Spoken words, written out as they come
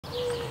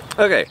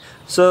Okay,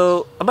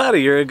 so about a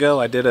year ago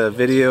I did a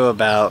video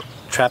about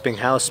trapping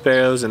house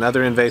sparrows and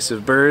other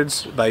invasive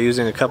birds by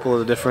using a couple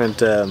of different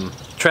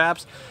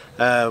traps.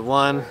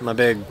 One, my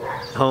big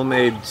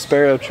homemade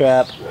sparrow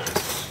trap,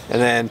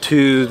 and then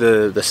two,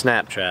 the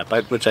snap trap,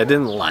 which I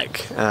didn't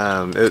like.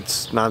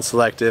 It's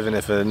non-selective, and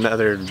if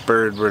another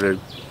bird were to,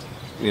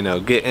 you know,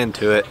 get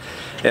into it,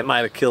 it might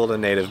have killed a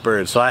native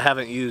bird. So I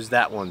haven't used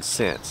that one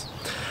since.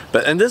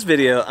 But in this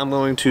video, I'm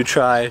going to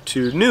try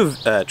two new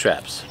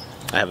traps.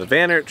 I have a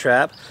Vanert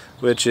trap,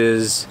 which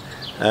is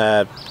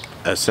a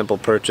simple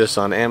purchase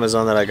on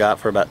Amazon that I got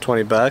for about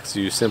 20 bucks.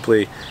 You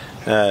simply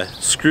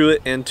screw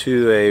it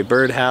into a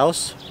bird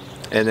house,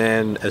 and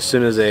then as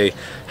soon as a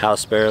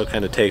house sparrow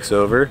kind of takes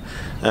over,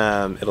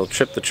 it'll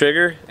trip the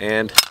trigger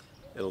and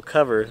it'll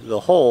cover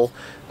the whole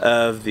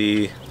of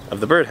the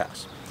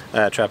birdhouse,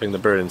 trapping the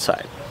bird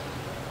inside.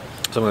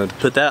 So I'm going to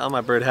put that on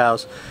my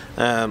birdhouse.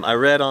 I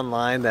read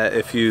online that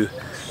if you,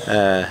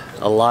 a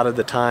lot of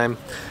the time,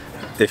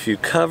 if you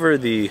cover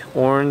the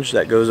orange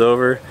that goes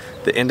over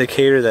the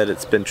indicator that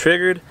it's been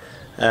triggered,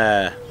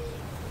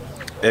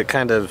 it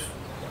kind of,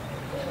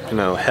 you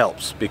know,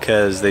 helps,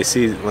 because they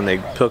see, when they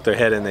poke their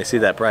head in, they see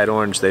that bright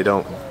orange, they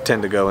don't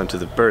tend to go into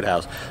the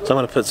birdhouse. So I'm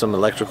going to put some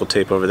electrical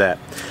tape over that.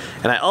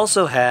 And I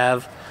also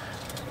have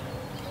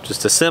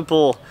just a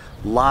simple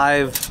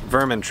live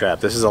vermin trap.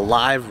 This is a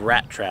live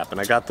rat trap,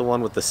 and I got the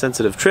one with the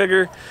sensitive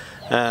trigger.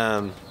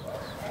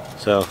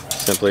 So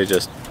simply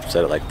just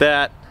set it like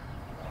that,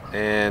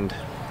 and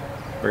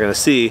we're gonna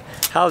see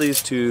how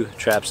these two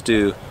traps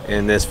do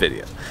in this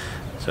video.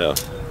 So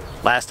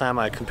last time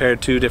I compared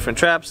two different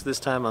traps, this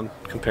time I'm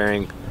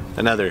comparing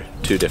another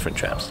two different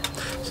traps.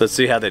 So let's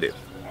see how they do.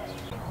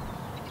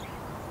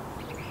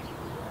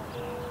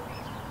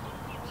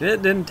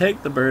 It didn't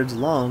take the birds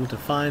long to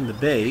find the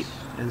bait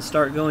and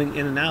start going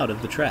in and out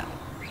of the trap.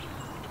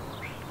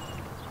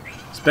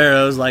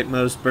 Sparrows, like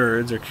most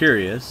birds, are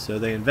curious, so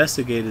they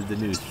investigated the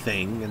new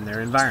thing in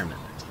their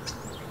environment.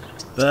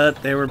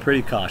 But they were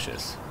pretty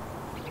cautious.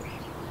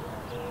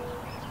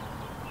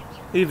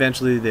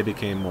 Eventually they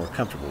became more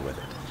comfortable with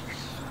it.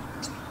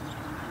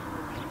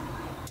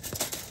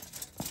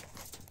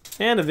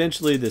 And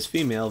eventually this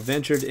female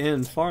ventured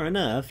in far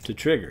enough to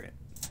trigger it.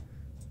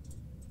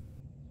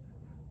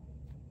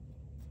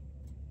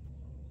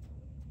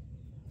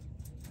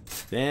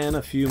 Then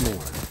a few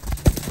more.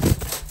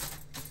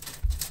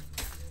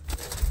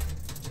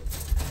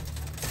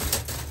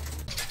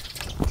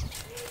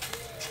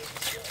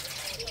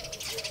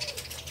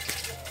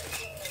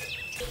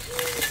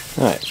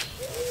 Alright,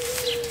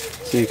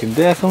 so you can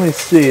definitely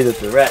see that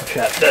the rat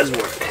trap does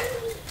work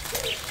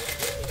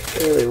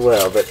really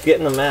well, but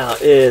getting them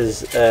out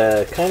is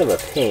kind of a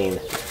pain.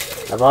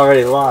 I've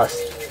already lost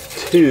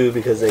two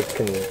because they're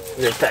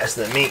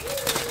faster than me.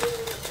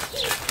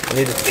 I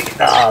need to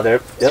figure, there,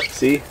 yep,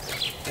 see?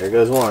 There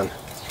goes one.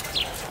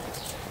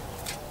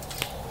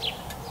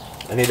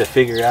 I need to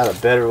figure out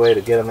a better way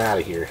to get them out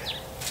of here.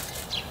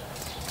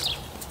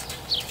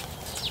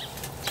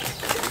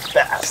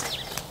 Fast.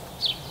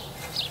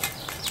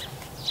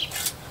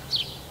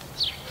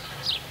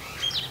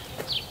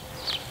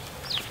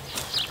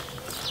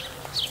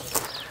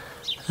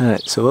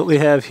 Alright, so what we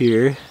have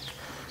here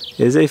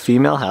is a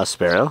female house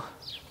sparrow.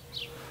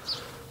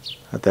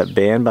 Got that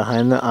band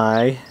behind the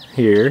eye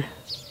here.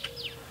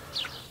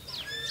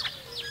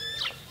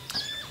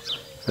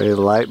 Very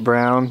light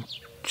brown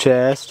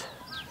chest,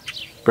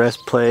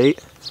 breastplate,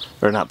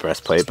 or not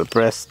breastplate, but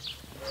breast,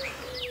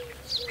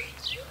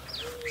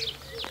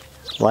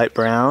 light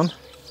brown,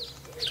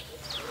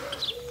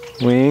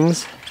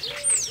 wings,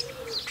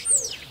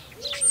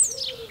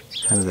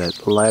 kind of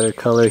that lighter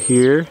color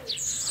here,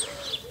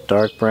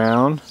 dark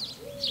brown.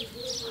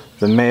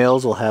 The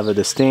males will have a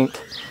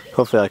distinct,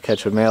 hopefully I'll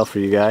catch a male for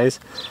you guys,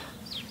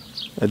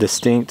 a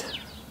distinct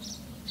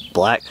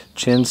black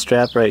chin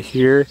strap right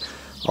here,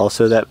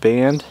 also that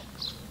band.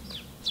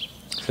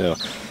 So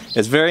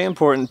it's very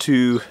important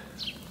to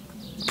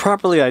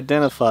properly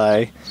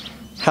identify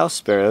house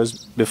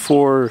sparrows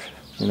before,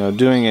 you know,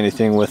 doing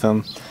anything with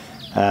them,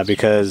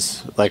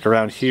 because like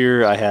around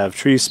here I have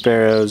tree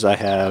sparrows, I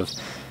have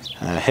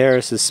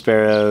Harris's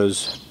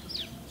sparrows,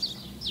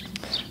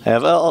 I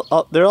have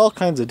there are all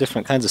kinds of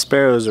different kinds of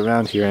sparrows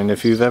around here, and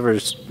if you've ever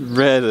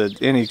read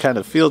any kind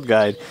of field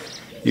guide,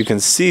 you can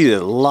see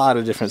a lot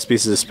of different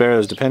species of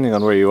sparrows depending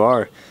on where you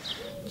are.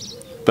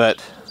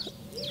 But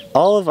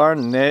all of our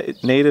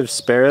native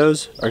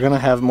sparrows are going to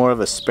have more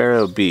of a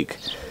sparrow beak.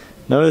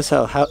 Notice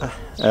how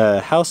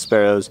house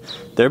sparrows,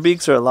 their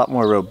beaks are a lot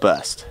more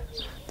robust.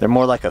 They're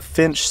more like a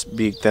finch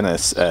beak than a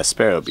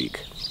sparrow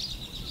beak.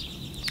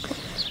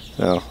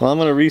 So, well, I'm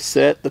going to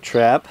reset the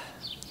trap,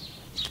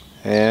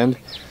 and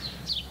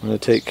I'm going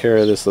to take care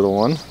of this little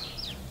one.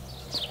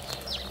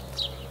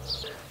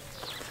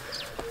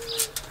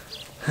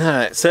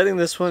 Alright, setting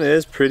this one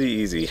is pretty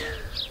easy.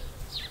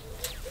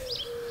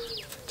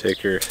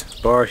 Take your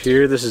bar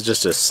here. This is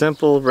just a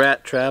simple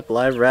rat trap,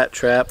 live rat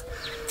trap.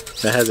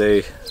 That has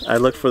I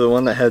looked for the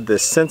one that had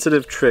this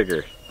sensitive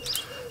trigger.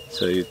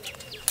 So you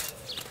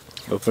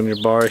open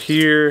your bar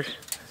here,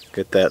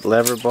 get that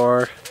lever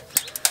bar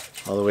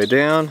all the way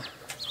down.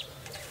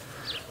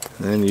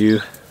 And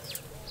then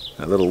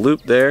that little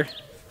loop there.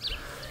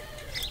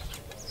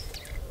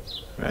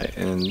 Right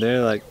in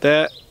there like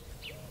that.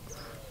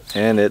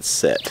 And it's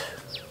set.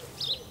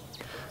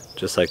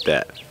 Just like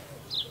that.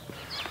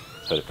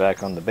 Put it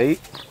back on the bait.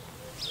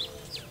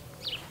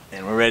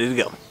 And we're ready to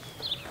go.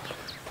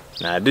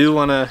 Now I do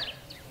want to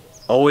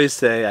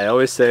I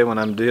always say when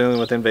I'm dealing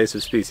with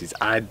invasive species,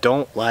 I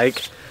don't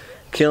like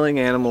killing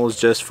animals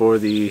just for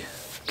the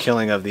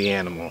killing of the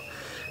animal.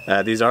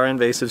 These are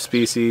invasive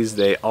species.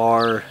 They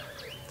are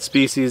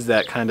species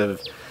that kind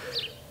of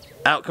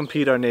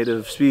outcompete our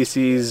native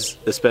species,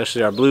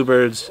 especially our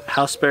bluebirds.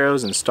 House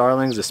sparrows and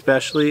starlings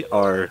especially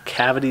are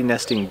cavity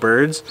nesting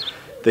birds.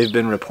 They've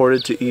been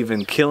reported to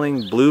even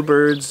killing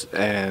bluebirds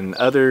and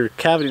other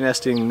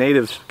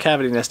native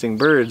cavity nesting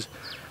birds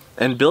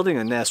and building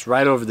a nest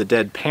right over the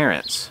dead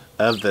parents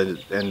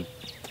and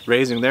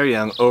raising their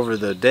young over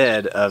the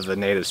dead of the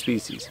native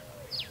species.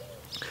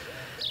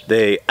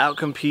 They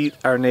outcompete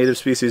our native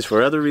species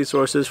for other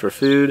resources, for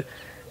food.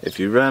 If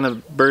you run a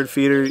bird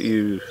feeder,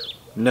 you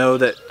know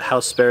that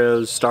house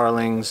sparrows,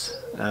 starlings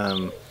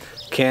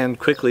can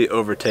quickly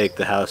overtake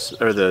the house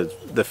or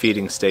the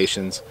feeding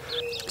stations.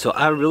 So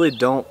I really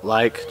don't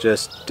like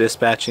just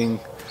dispatching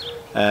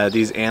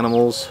these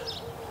animals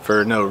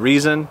for no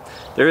reason.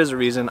 There is a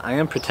reason. I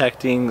am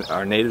protecting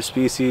our native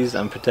species.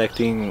 I'm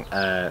protecting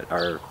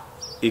our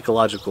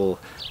ecological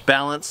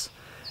balance,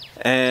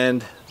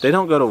 and they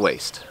don't go to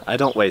waste. I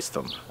don't waste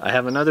them. I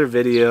have another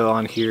video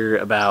on here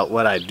about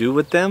what I do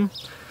with them.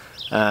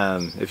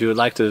 If you would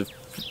like to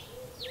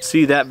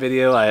see that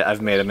video,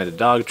 I've made them into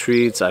dog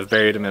treats. I've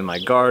buried them in my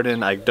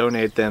garden. I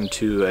donate them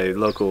to a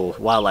local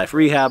wildlife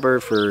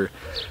rehabber for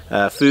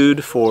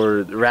food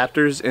for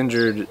raptors,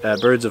 injured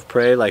birds of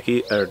prey like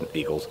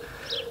eagles,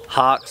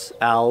 hawks,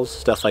 owls,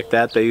 stuff like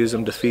that. They use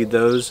them to feed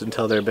those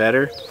until they're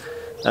better.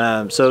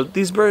 So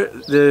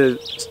the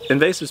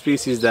invasive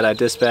species that I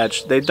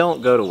dispatch, they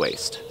don't go to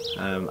waste.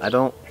 I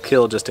don't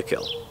kill just to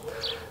kill.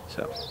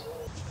 So,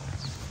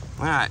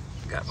 all right,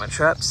 got my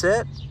trap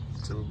set.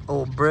 It's an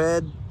old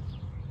bird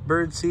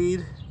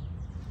seed.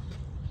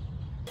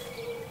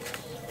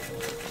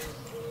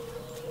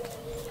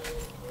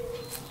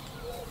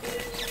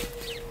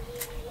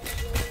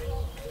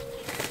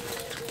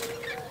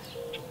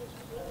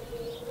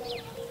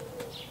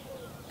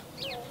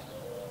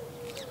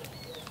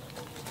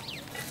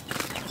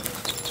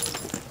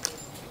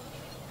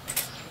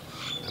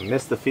 I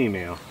missed the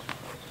female.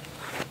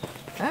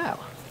 Ow.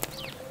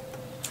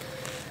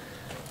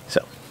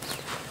 So,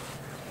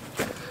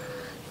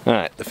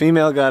 alright, the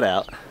female got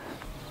out.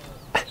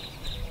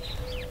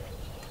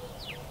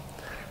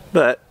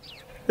 But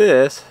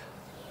this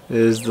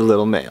is the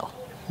little male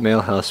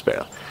house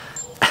sparrow.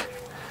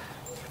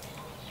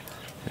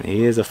 And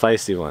he is a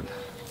feisty one.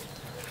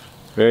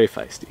 Very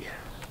feisty.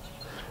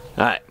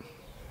 Alright,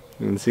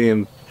 you can see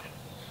him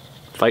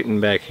fighting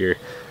back here.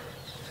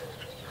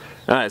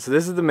 Alright, so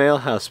this is the male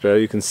house sparrow.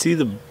 You can see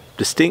the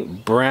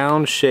distinct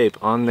brown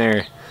shape on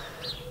their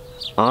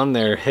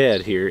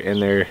head here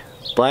and their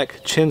black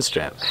chin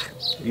strap.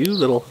 You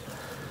little...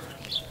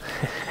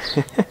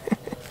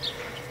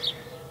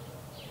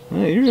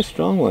 Alright, you're a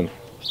strong one.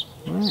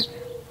 Alright.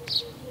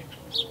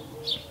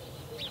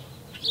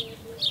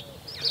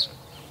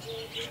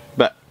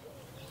 But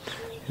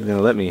he's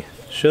gonna let me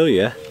show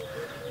you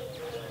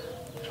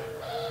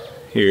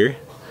here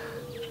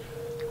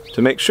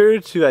to make sure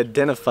to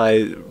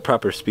identify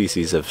proper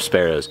species of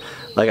sparrows.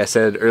 Like I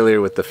said earlier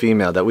with the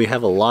female, that we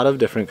have a lot of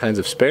different kinds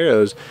of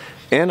sparrows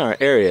in our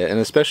area, and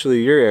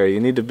especially your area. You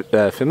need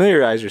to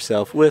familiarize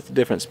yourself with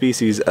different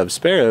species of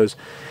sparrows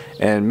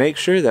and make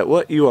sure that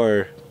what you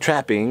are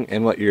trapping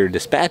and what you're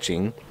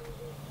dispatching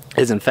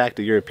is in fact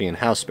a European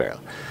house sparrow.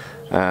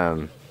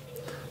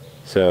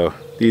 So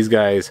these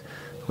guys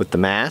with the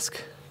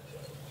mask,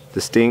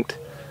 distinct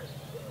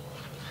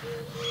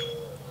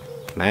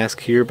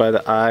mask here by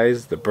the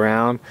eyes, the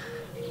brown,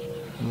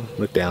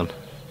 look down,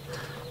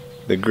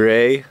 the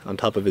gray on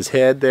top of his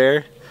head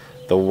there,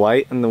 the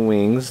white in the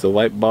wings, the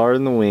white bar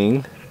in the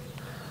wing.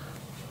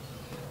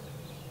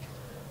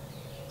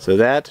 So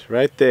that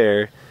right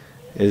there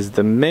is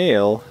the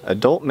male,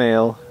 adult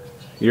male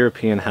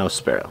European house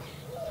sparrow.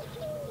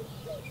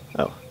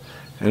 Oh,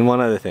 and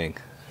one other thing,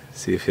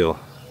 see if he'll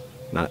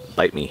not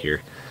bite me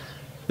here,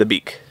 the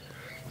beak.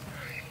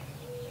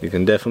 You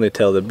can definitely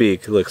tell the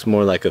beak looks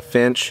more like a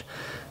finch.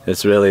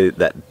 It's really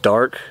that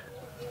dark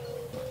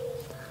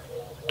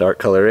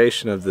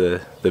coloration of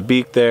the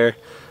beak there,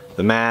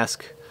 the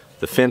mask,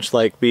 the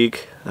finch-like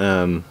beak,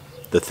 the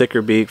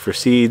thicker beak for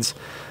seeds,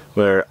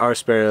 where our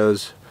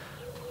sparrows,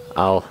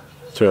 I'll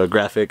throw a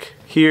graphic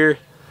here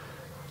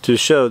to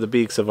show the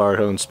beaks of our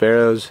own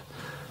sparrows,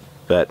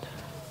 but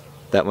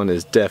that one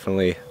is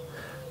definitely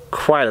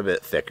quite a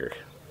bit thicker.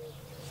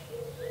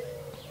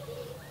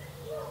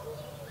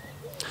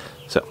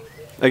 So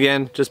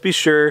again, just be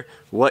sure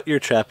what you're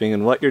trapping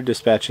and what you're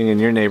dispatching in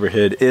your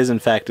neighborhood is in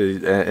fact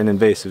an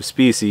invasive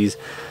species.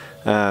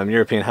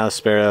 European house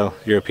sparrow,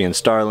 European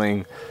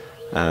starling,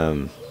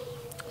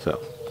 So,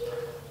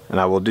 and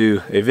I will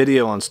do a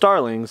video on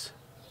starlings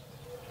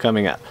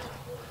coming up,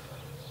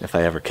 if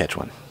I ever catch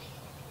one.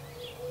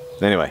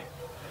 Anyway,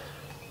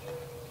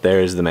 there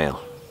is the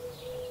male.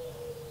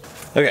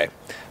 Okay,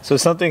 so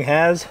something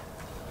has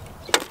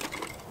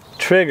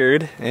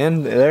triggered,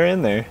 and they're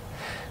in there,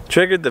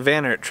 triggered the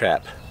Van Aert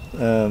trap.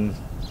 The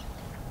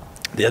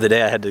other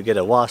day I had to get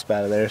a wasp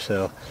out of there,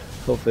 so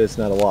hopefully it's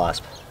not a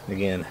wasp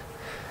again.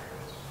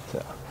 So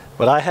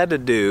what I had to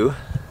do,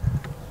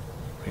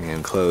 bring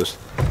in close,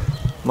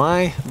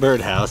 my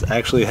birdhouse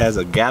actually has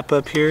a gap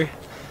up here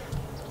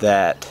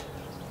that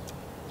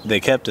they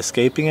kept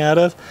escaping out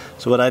of.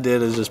 So what I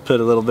did is just put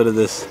a little bit of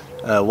this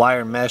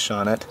wire mesh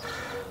on it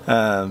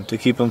to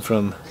keep them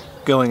from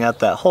going out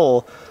that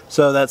hole.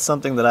 So that's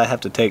something that I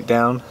have to take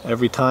down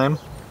every time.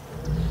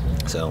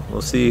 So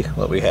we'll see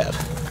what we have.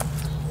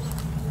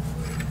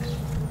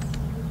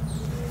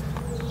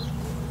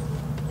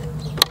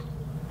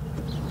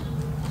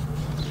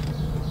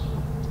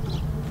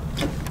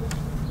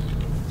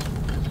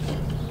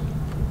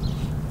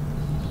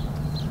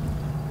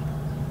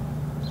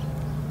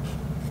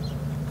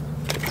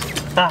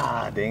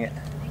 Ah, dang it.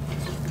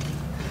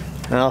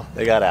 Well,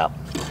 they got out.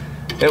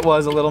 It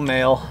was a little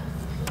male.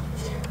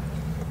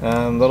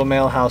 Little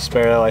male house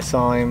sparrow. I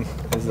saw him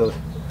as the,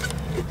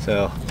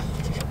 so,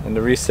 and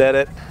to reset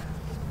it,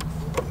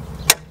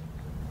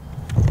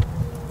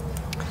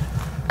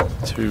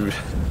 to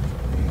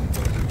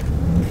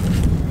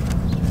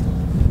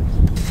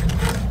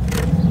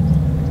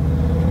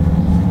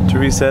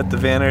reset the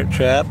Van Aert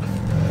trap,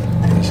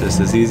 it's just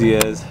as easy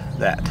as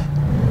that.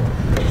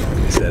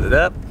 Set it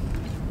up.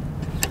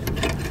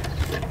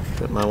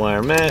 Put my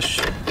wire mesh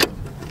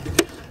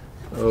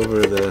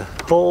over the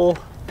hole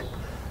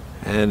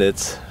and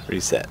it's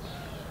reset.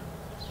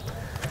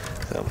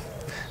 So,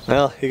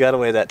 well, he got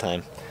away that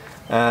time.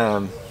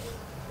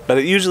 But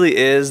it usually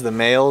is the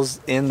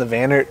males in the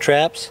Van Aert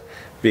traps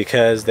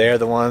because they're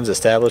the ones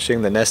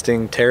establishing the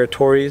nesting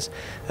territories.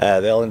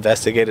 They'll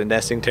investigate a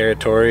nesting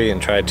territory and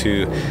try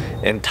to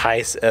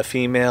entice a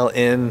female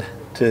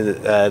into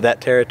that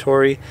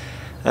territory.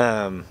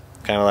 Kind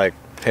of like,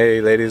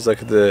 hey ladies,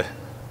 look at the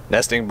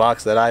nesting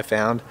box that I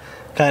found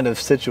kind of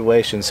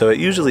situation. So it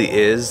usually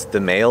is the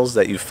males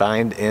that you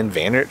find in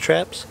Van Aert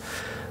traps.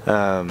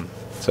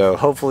 So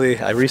hopefully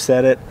I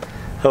reset it.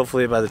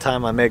 Hopefully by the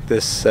time I make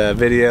this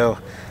video,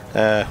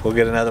 we'll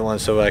get another one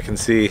so I can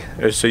see,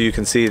 or so you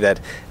can see that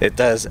it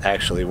does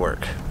actually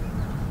work.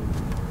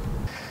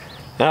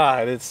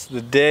 Alright, it's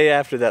the day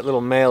after that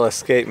little male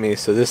escaped me,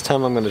 so this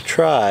time I'm going to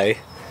try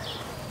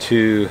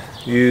to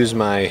use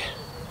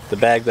the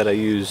bag that I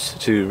use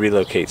to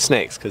relocate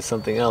snakes, because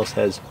something else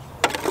has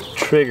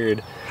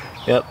triggered.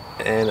 Yep,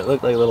 and it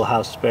looked like a little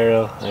house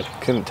sparrow. I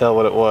couldn't tell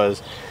what it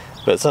was,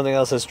 but something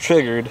else has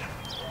triggered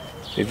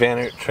the Van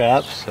Aert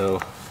trap.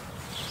 So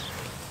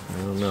I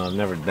don't know, I've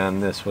never done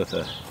this with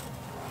a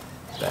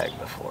bag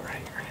before here.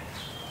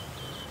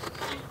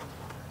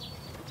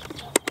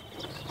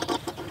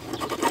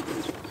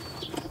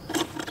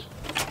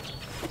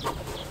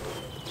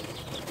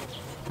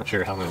 Not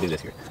sure how I'm gonna do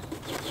this here.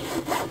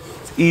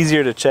 It's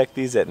easier to check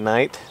these at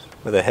night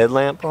with a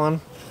headlamp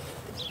on,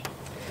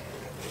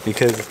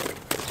 because,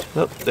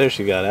 oh, there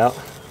she got out.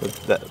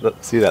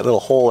 See that little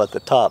hole at the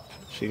top?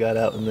 She got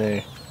out in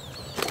there.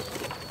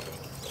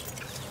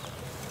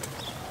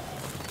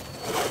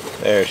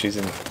 There, she's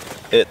in,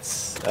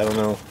 I don't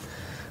know,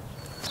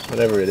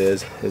 whatever it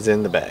is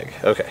in the bag.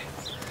 Okay.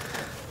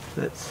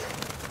 Let's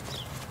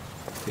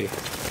see.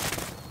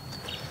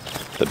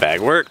 The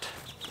bag worked.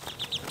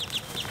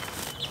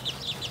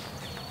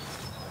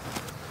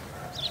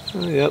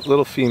 Oh, yep,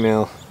 little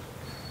female.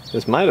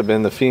 This might have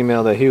been the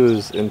female that he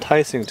was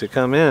enticing to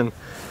come in,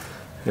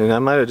 and I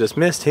might have just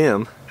missed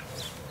him.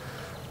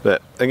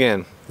 But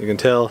again, you can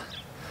tell,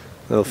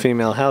 little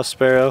female house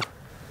sparrow.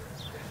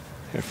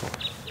 Careful.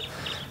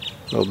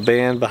 Little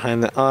band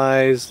behind the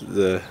eyes,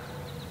 the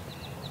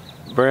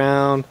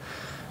brown.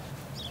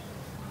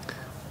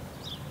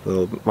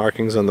 Little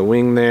markings on the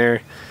wing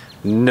there.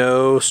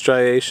 No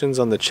striations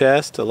on the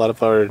chest. A lot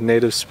of our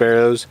native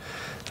sparrows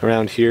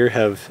around here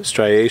have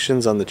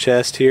striations on the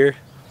chest here.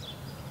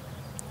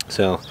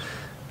 So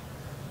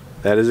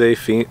that is a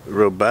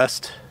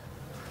robust,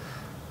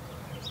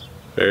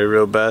 very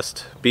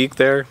robust beak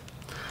there.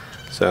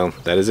 So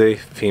that is a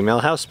female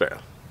house sparrow.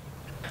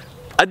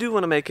 I do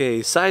want to make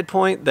a side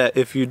point that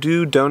if you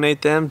do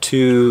donate them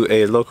to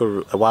a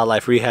local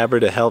wildlife rehabber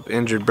to help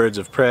injured birds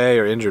of prey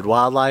or injured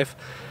wildlife,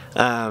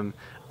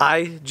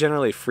 I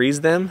generally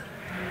freeze them.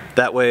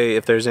 That way,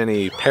 if there's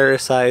any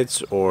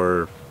parasites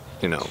or,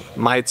 you know,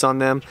 mites on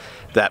them,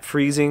 that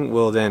freezing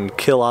will then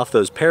kill off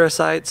those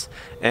parasites,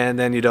 and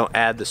then you don't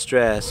add the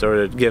stress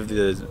or give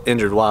the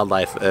injured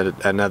wildlife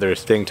another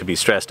thing to be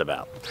stressed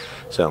about.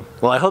 So,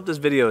 well, I hope this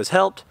video has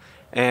helped,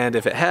 and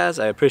if it has,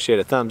 I appreciate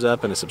a thumbs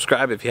up and a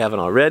subscribe if you haven't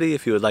already,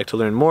 if you would like to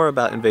learn more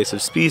about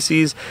invasive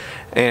species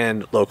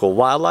and local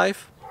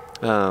wildlife.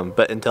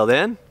 But until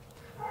then,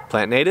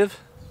 plant native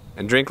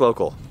and drink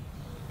local.